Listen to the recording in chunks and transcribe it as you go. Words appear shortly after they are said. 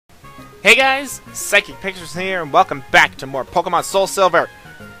Hey guys, Psychic Pictures here, and welcome back to more Pokemon SoulSilver.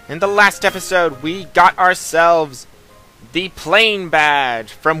 In the last episode, we got ourselves the Plane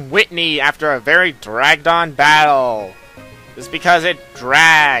Badge from Whitney after a very dragged-on battle. Just because it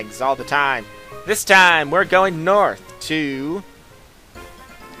drags all the time. This time, we're going north to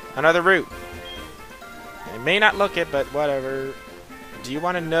another route. I may not look it, but whatever. Do you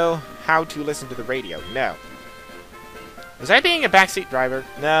want to know how to listen to the radio? No. Was I being a backseat driver?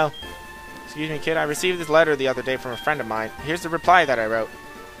 No. Excuse me, kid, I received this letter the other day from a friend of mine. Here's the reply that I wrote.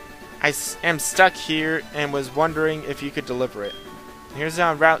 I am stuck here and was wondering if you could deliver it. Here's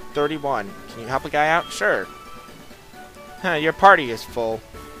on Route 31. Can you help a guy out? Sure. Huh, your party is full.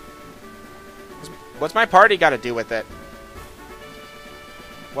 What's my party got to do with it?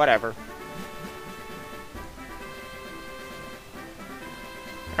 Whatever.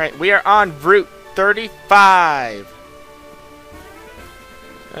 Alright, we are on Route 35.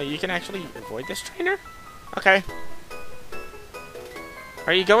 You can actually avoid this trainer? Okay.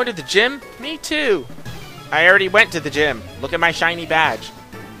 Are you going to the gym? Me too. I already went to the gym. Look at my shiny badge.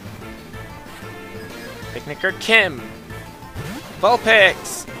 Picnicker Kim.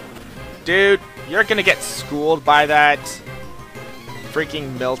 Vulpix. Dude, you're gonna get schooled by that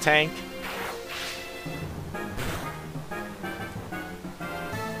freaking Miltank.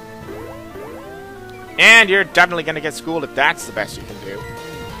 And you're definitely gonna get schooled if that's the best you can do.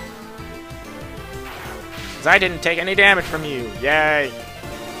 I didn't take any damage from you. Yay.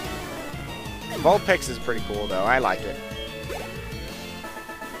 Vulpix is pretty cool, though. I like it.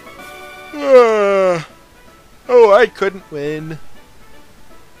 Oh, I couldn't win.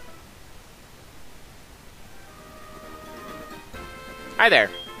 Hi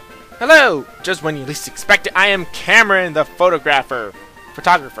there. Hello. Just when you least expect it, I am Cameron, the photographer.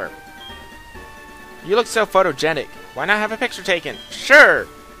 You look so photogenic. Why not have a picture taken? Sure.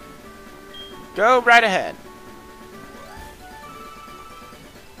 Go right ahead.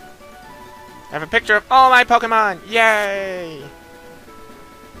 I have a picture of all my Pokemon! Yay!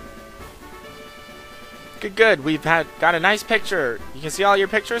 Good. We've got a nice picture. You can see all your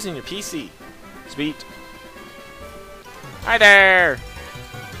pictures in your PC. Sweet. Hi there!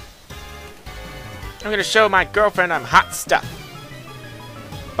 I'm gonna show my girlfriend I'm hot stuff.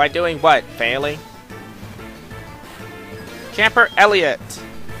 By doing what? Failing? Camper Elliot.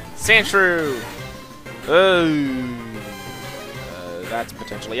 Sandshrew. Oh. That's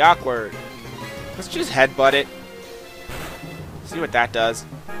potentially awkward. Let's just headbutt it. See what that does.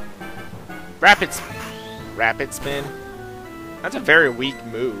 Rapid spin. That's a very weak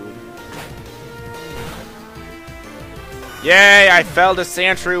move. Yay! I felled a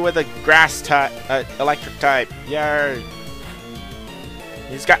Sandshrew with a grass type, electric type. Yay!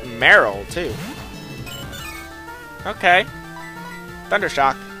 He's got Meryl too. Okay.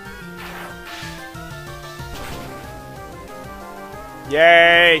 Thundershock.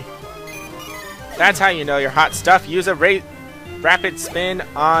 Yay! That's how you know you're hot stuff. Use a rapid spin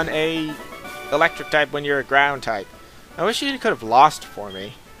on a electric type when you're a ground type. I wish you could have lost for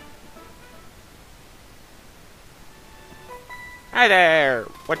me. Hi there!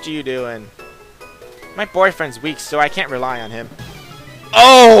 What you doing? My boyfriend's weak, so I can't rely on him.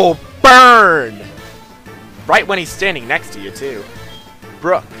 Oh! Burn! Right when he's standing next to you, too.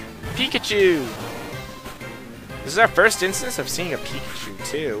 Brooke. Pikachu! This is our first instance of seeing a Pikachu,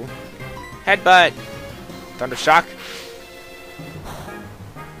 too. Headbutt. Thundershock.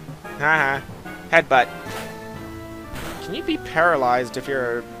 Haha. Headbutt. Can you be paralyzed if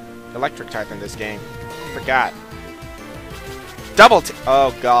you're electric type in this game? Forgot. Double team.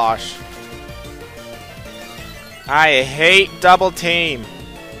 Oh gosh. I hate double team.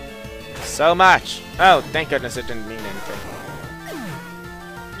 So much. Oh, thank goodness it didn't mean anything.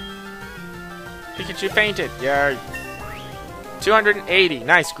 Pikachu fainted. Yay. 280.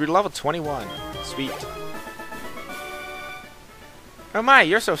 Nice. Grew to level 21. Sweet. Oh my,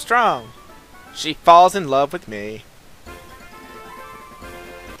 you're so strong. She falls in love with me.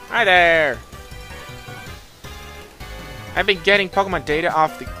 Hi there. I've been getting Pokemon data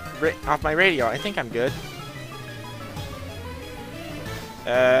off my radio. I think I'm good.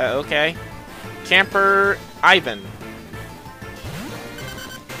 Okay. Camper Ivan.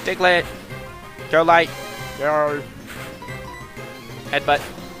 Diglett. Go light. Go. Headbutt.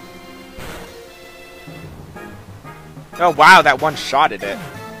 Oh wow, that one shotted it.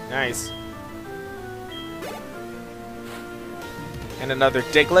 Nice. And another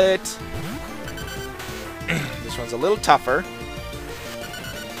Diglett. This one's a little tougher.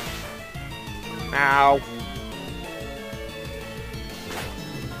 Ow.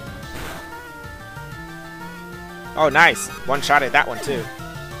 Oh, nice. One shot at that one, too.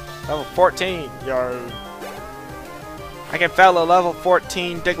 Level 14. Yo. I can fell a level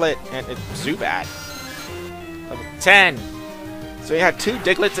 14 Diglett and a Zubat. Level 10. So we had 2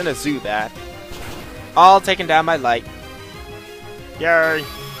 Diglets and a Zubat. All taken down by light. Yay.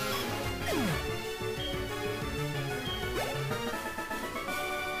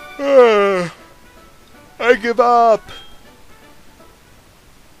 I give up.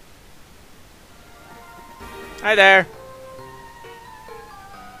 Hi there.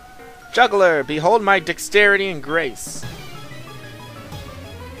 Juggler, behold my dexterity and grace.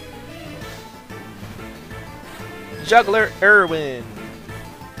 Juggler Irwin.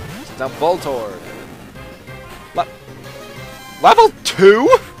 The Voltorb. Level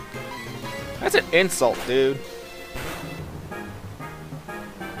 2? That's an insult, dude.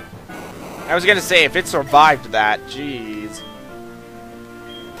 I was gonna say, if it survived that, jeez.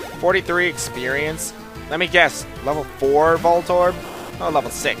 43 experience. Let me guess, level 4 Voltorb? Oh,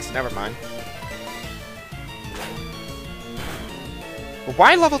 level 6, never mind. But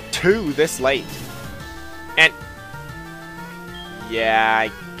why level 2 this late? And... yeah,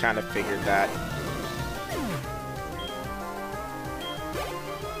 I kind of figured that.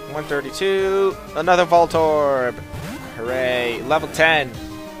 132, another Voltorb. Hooray, level 10.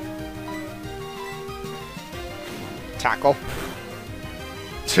 Tackle.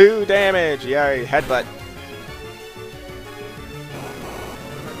 2 damage, yay, headbutt.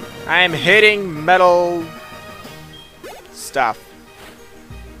 I am hitting metal stuff.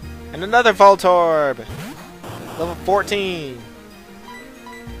 And another Voltorb. Level 14.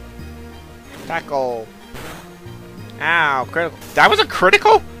 Tackle. Ow, critical. That was a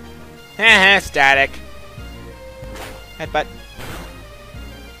critical? Haha, static. Headbutt.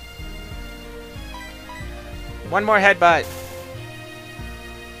 One more headbutt.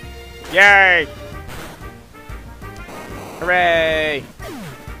 Yay! Hooray!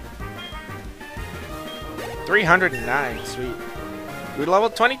 309, sweet. We're level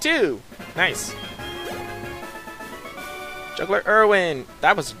 22. Nice. Juggler Irwin.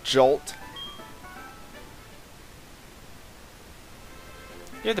 That was a jolt.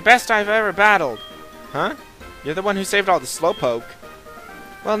 You're the best I've ever battled. Huh? You're the one who saved all the Slowpoke.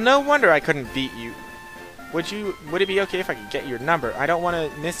 Well, no wonder I couldn't beat you. Would it be okay if I could get your number? I don't want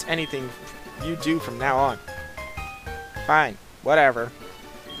to miss anything you do from now on. Fine. Whatever.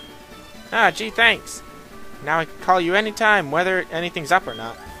 Ah, gee, thanks. Now I can call you anytime, whether anything's up or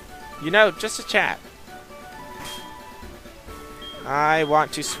not. You know, just a chat. I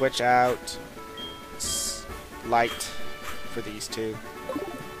want to switch out light for these two.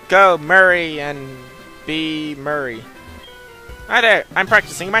 Go, Murray and be Murray. Hi there, I'm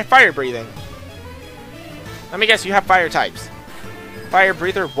practicing my fire breathing. Let me guess, you have fire types. Fire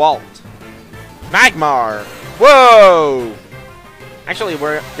breather Walt. Magmar! Whoa! Actually,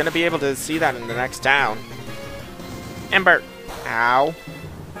 we're gonna be able to see that in the next town. Ember. Ow.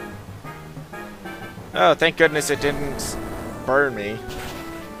 Oh, thank goodness it didn't burn me.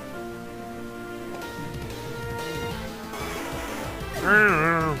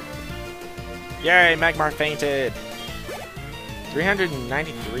 Yay, Magmar fainted.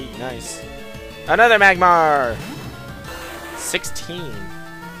 393, nice. Another Magmar! 16.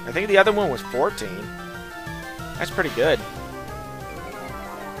 I think the other one was 14. That's pretty good.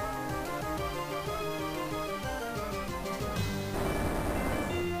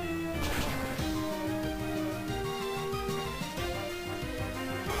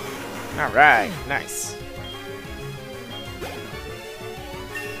 Alright, nice.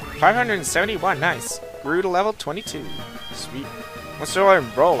 571, nice. Grew to level 22. Sweet. Let's learn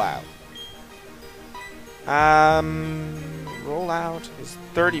Rollout. Rollout is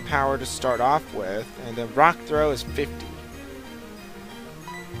 30 power to start off with, and the Rock Throw is 50.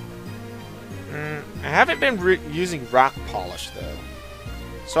 I haven't been using Rock Polish, though.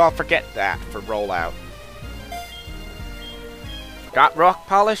 So I'll forget that for Rollout. Got Rock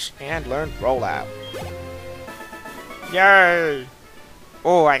Polish and learned Rollout. Yay!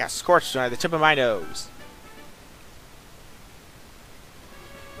 Oh, I got Scorched on the tip of my nose.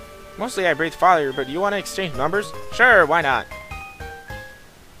 Mostly I breathe fire, but do you want to exchange numbers? Sure, why not?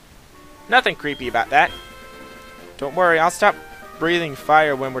 Nothing creepy about that. Don't worry, I'll stop breathing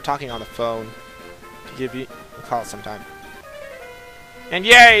fire when we're talking on the phone. To give you a call sometime. And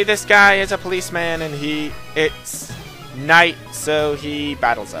yay, this guy is a policeman and it's night, so he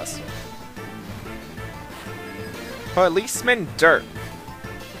battles us. Policeman Dirk.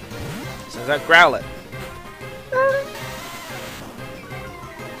 Sounds like Growlithe.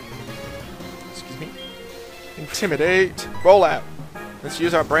 Excuse me. Intimidate. Rollout. Let's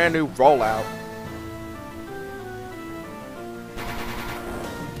use our brand new Rollout.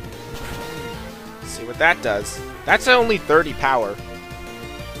 see what that does. That's only 30 power.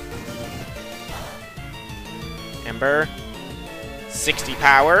 Ember. 60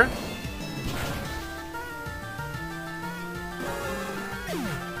 power.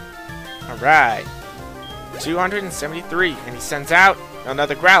 Alright. 273. And he sends out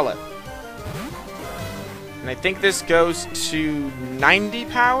another Growlithe. And I think this goes to 90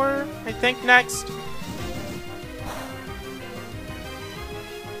 power, I think, next.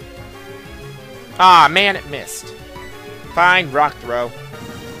 Ah, man, it missed. Fine, Rock Throw.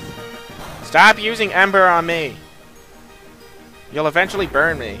 Stop using Ember on me. You'll eventually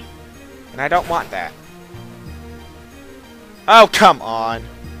burn me. And I don't want that. Oh, come on.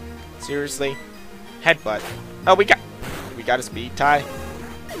 Seriously? Headbutt. Oh, we got a speed tie.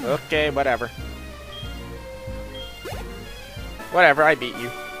 Okay, whatever. Whatever, I beat you.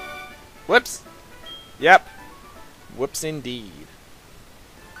 Whoops. Yep. Whoops indeed.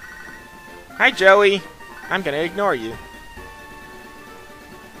 Hi, Joey. I'm gonna ignore you.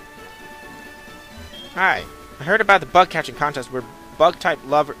 Hi. I heard about the bug catching contest where bug type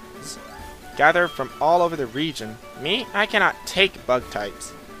lovers gather from all over the region. Me? I cannot take bug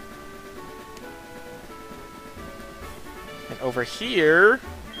types. And over here...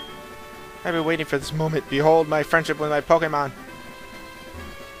 I've been waiting for this moment. Behold my friendship with my Pokemon.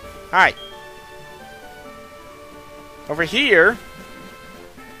 Hi. Over here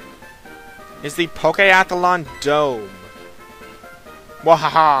is the Pokeathlon Dome.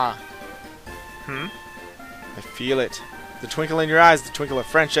 Wahaha. I feel it. The twinkle in your eyes, the twinkle of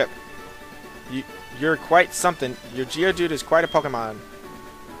friendship. You're quite something. Your Geodude is quite a Pokemon.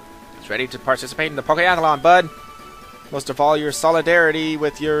 It's ready to participate in the Pokeathlon, bud. Most of all, your solidarity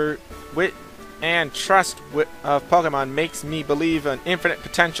with your wit and trust of Pokemon makes me believe in infinite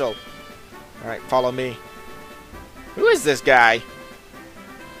potential. Alright, follow me. Who is this guy?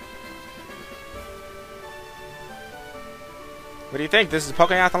 What do you think? This is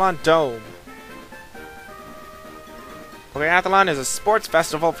Pokeathlon Dome. Pokeathlon is a sports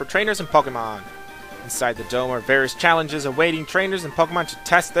festival for trainers and Pokemon. Inside the dome are various challenges awaiting trainers and Pokemon to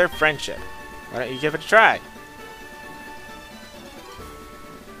test their friendship. Why don't you give it a try?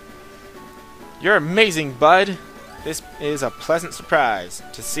 You're amazing, bud. This is a pleasant surprise.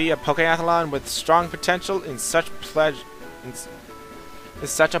 To see a Pokeathlon with strong potential is such a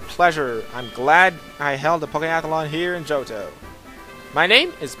pleasure. I'm glad I held a Pokeathlon here in Johto. My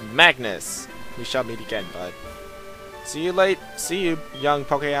name is Magnus. We shall meet again, bud. See you, young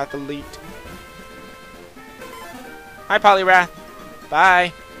Pokeathlete. Hi, Poliwrath.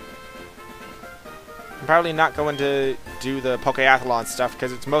 Bye. I'm probably not going to do the Pokeathlon stuff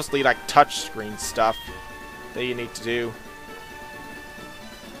because it's mostly like touchscreen stuff that you need to do.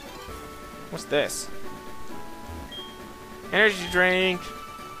 What's this? Energy drink.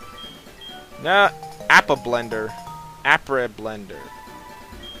 No, Appa Blender. Apra Blender.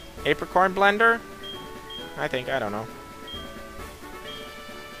 Apricorn Blender? I think, I don't know.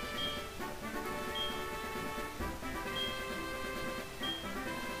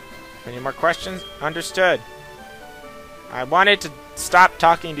 Any more questions? Understood. I wanted to stop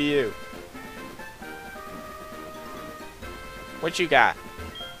talking to you. What you got?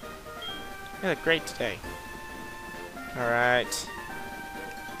 You look great today. Alright.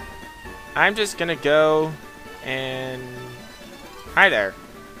 I'm just gonna go and... Hi there.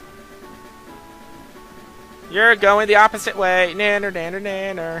 You're going the opposite way. Nanner, nanner,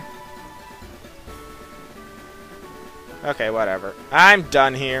 nanner. Okay, whatever. I'm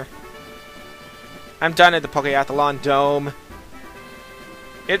done here. I'm done at the Pokeathlon Dome.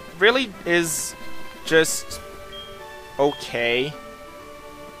 It really is just okay.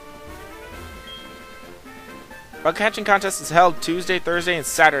 Bug catching contest is held Tuesday, Thursday, and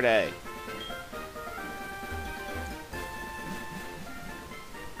Saturday.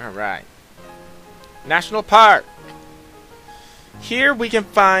 Alright. National Park. Here we can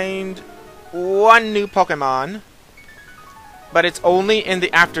find one new Pokemon, but it's only in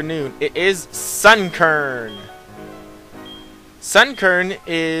the afternoon. It is Sunkern. Sunkern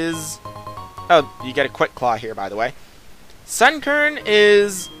is... Oh, you get a Quick Claw here, by the way. Sunkern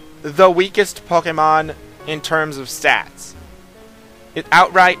is the weakest Pokemon in terms of stats. It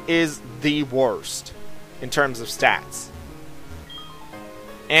outright is the worst in terms of stats.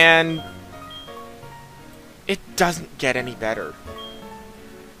 And it doesn't get any better.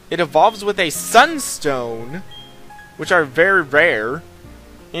 It evolves with a Sunstone, which are very rare,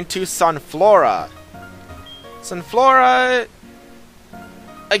 into Sunflora. Sunflora,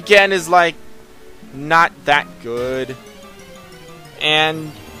 again, is like not that good.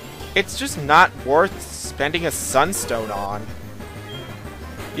 And it's just not worth spending a Sunstone on.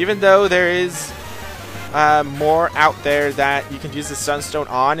 Even though there is more out there that you can use the Sunstone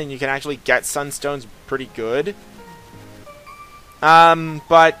on, and you can actually get Sunstones pretty good.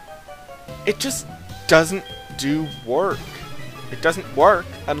 But it just doesn't do work. It doesn't work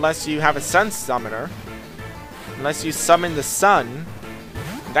unless you have a Sun Summoner. Unless you summon the Sun.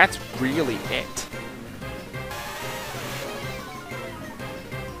 That's really it.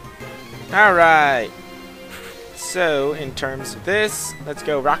 Alright. So, in terms of this, let's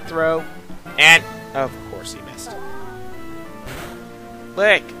go Rock Throw. And, of course he missed.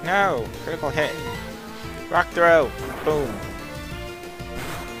 Lick! No! Critical hit. Rock Throw. Boom.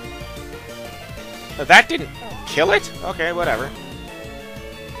 Oh, that didn't kill it? Okay, whatever.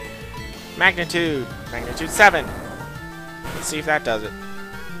 Magnitude. Magnitude 7. Let's see if that does it.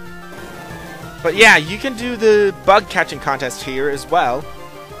 But yeah, you can do the bug catching contest here as well.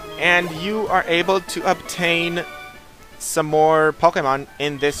 And you are able to obtain some more Pokemon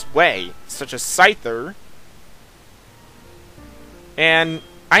in this way, such as Scyther. And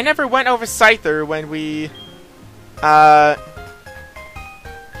I never went over Scyther when we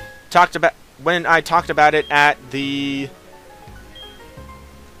talked about it at the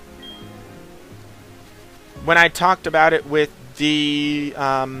with the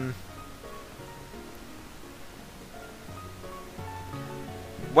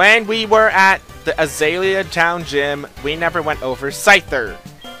when we were at the Azalea Town Gym, we never went over Scyther.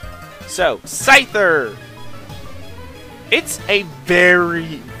 So, Scyther! It's a very,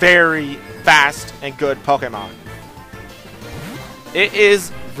 very fast and good Pokemon. It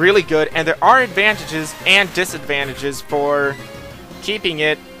is really good, and there are advantages and disadvantages for keeping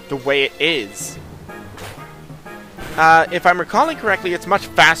it the way it is. If I'm recalling correctly, it's much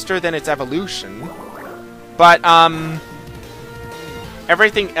faster than its evolution. But,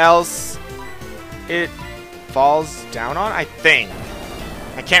 everything else, it falls down on, I think.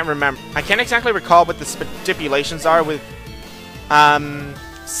 I can't remember. I can't exactly recall what the stipulations are with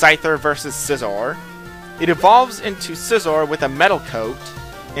Scyther versus Scizor. It evolves into Scizor with a metal coat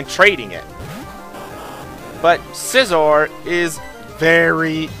and trading it. But Scizor is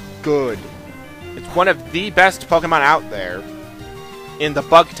very good. It's one of the best Pokemon out there in the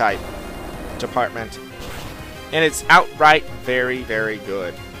bug type department. And it's outright very, very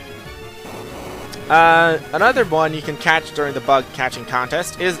good. Another one you can catch during the bug catching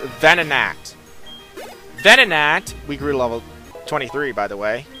contest is Venonat. Venonat, we grew level 23 by the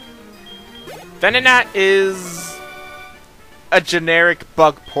way. Venonat is a generic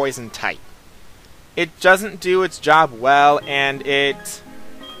bug poison type. It doesn't do its job well, and it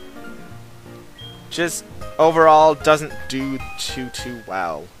just overall doesn't do too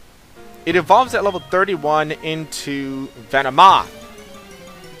well. It evolves at level 31 into Venomoth.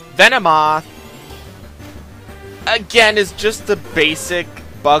 Venomoth, again, is just the basic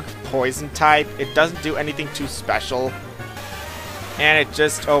bug poison type. It doesn't do anything too special. And it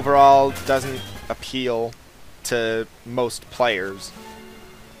just overall doesn't appeal to most players.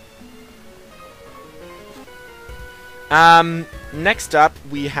 Next up,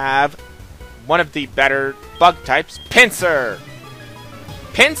 we have one of the better bug types, Pinsir.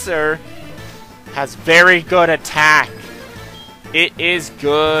 Pinsir has very good attack. It is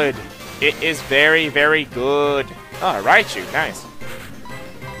good. It is very, very good. Oh, Raichu, nice.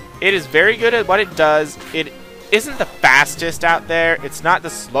 It is very good at what it does. It isn't the fastest out there. It's not the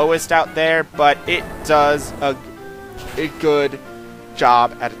slowest out there, but it does a good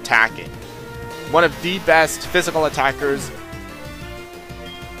job at attacking. One of the best physical attackers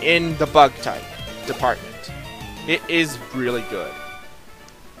in the bug type department. It is really good.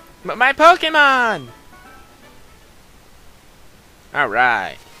 But my Pokemon!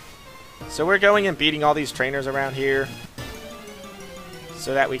 Alright. So we're going and beating all these trainers around here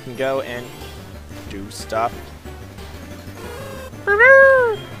so that we can go and do stuff.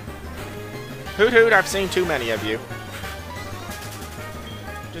 Hoot hoot, I've seen too many of you.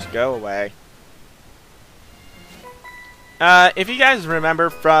 Just go away. If you guys remember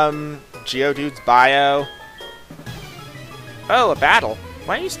from Geodude's bio... Oh, a battle.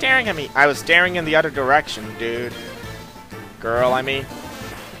 Why are you staring at me? I was staring in the other direction, dude. Girl, I mean.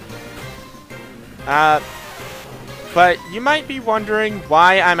 But you might be wondering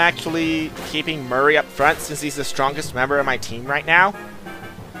why I'm actually keeping Murray up front since he's the strongest member of my team right now.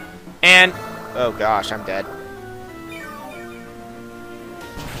 And... oh gosh, I'm dead.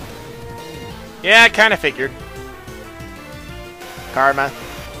 Yeah, I kind of figured. Karma.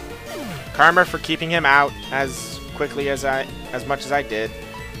 Karma for keeping him out as quickly as much as I did.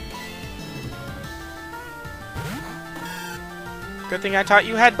 Good thing I taught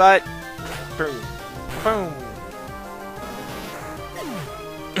you headbutt. Boom. Boom.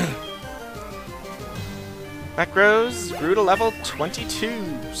 That grew to level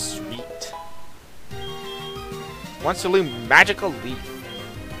 22. Sweet. Wants to loom Magical Leaf.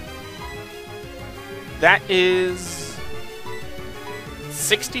 That is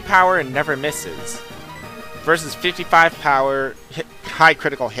 60 power and never misses. Versus 55 power, high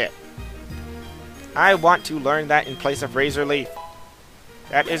critical hit. I want to learn that in place of Razor Leaf.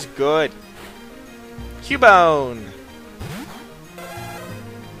 That is good. Cubone.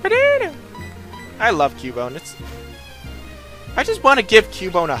 I love Cubone. I just want to give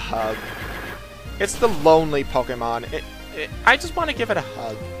Cubone a hug. It's the lonely Pokemon. I just want to give it a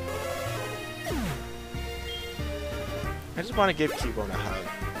hug. I just want to give Cubone a hug.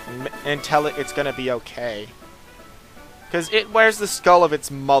 And tell it it's gonna be okay. Because it wears the skull of its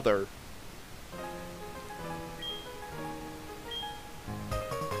mother.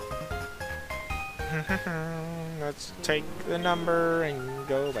 Let's take the number and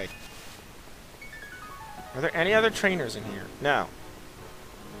go away. Are there any other trainers in here? No.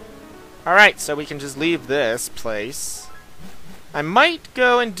 Alright, so we can just leave this place. I might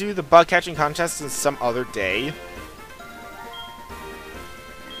go and do the bug catching contest some other day.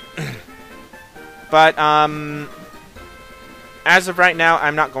 But, as of right now,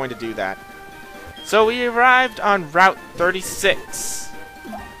 I'm not going to do that. So we arrived on Route 36.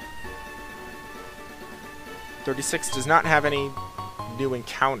 36 does not have any new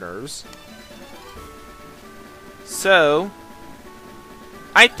encounters. So,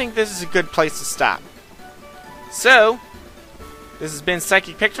 I think this is a good place to stop. So, this has been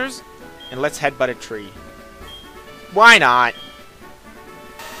Psychic Pictures, and let's headbutt a tree. Why not?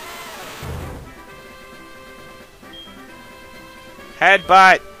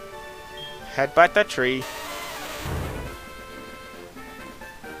 Headbutt! Headbutt the tree.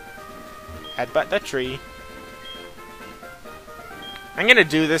 Headbutt the tree. I'm gonna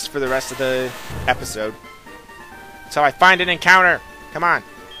do this for the rest of the episode. So I find an encounter. Come on.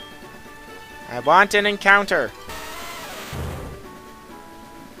 I want an encounter.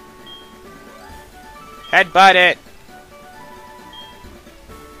 Headbutt it.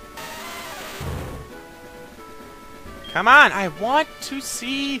 Come on, I want to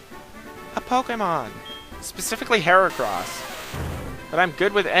see a Pokemon. Specifically Heracross. But I'm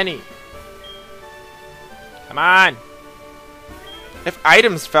good with any. Come on. If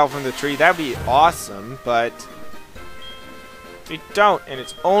items fell from the tree, that would be awesome, but they don't, and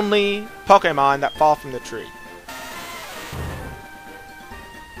it's only Pokemon that fall from the tree.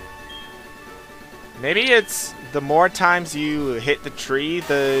 Maybe it's the more times you hit the tree,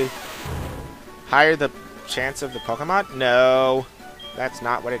 the higher the chance of the Pokemon? No, that's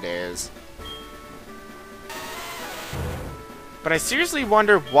not what it is. But I seriously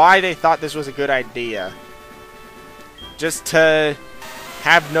wonder why they thought this was a good idea. Just to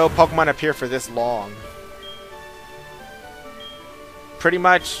have no Pokemon appear for this long. Pretty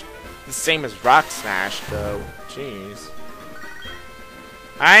much the same as Rock Smash, though. Jeez.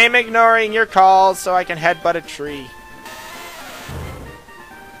 I'm ignoring your calls so I can headbutt a tree.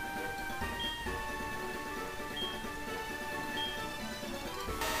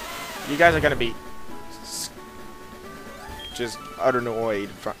 You guys are gonna be just utter annoyed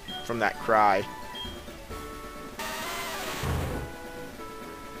from that cry.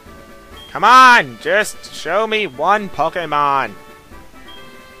 Come on! Just show me one Pokemon!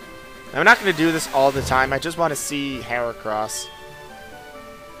 I'm not going to do this all the time. I just want to see Heracross.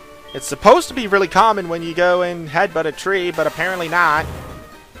 It's supposed to be really common when you go and headbutt a tree, but apparently not.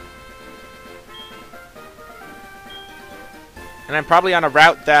 And I'm probably on a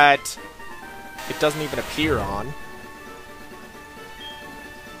route that it doesn't even appear on.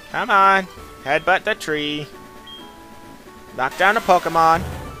 Come on. Headbutt the tree. Knock down a Pokemon.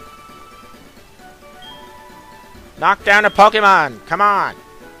 Knock down a Pokemon! Come on!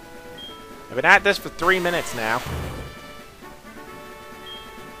 I've been at this for 3 minutes now.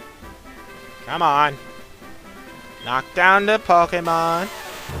 Come on. Knock down the Pokemon.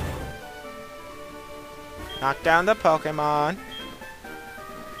 Knock down the Pokemon.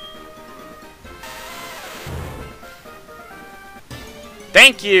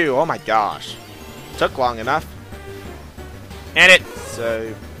 Thank you! Oh my gosh. Took long enough. And it...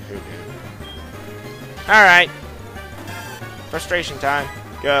 So... Alright. Frustration time.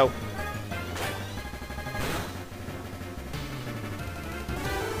 Go.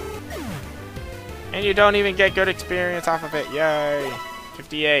 And you don't even get good experience off of it. Yay.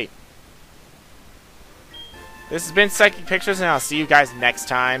 58. This has been Psychic Pictures, and I'll see you guys next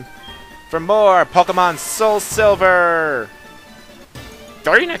time for more Pokemon SoulSilver.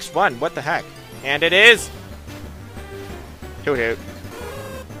 Very next one. What the heck? And it is... Hoot hoot.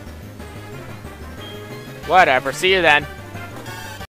 Whatever, see you then.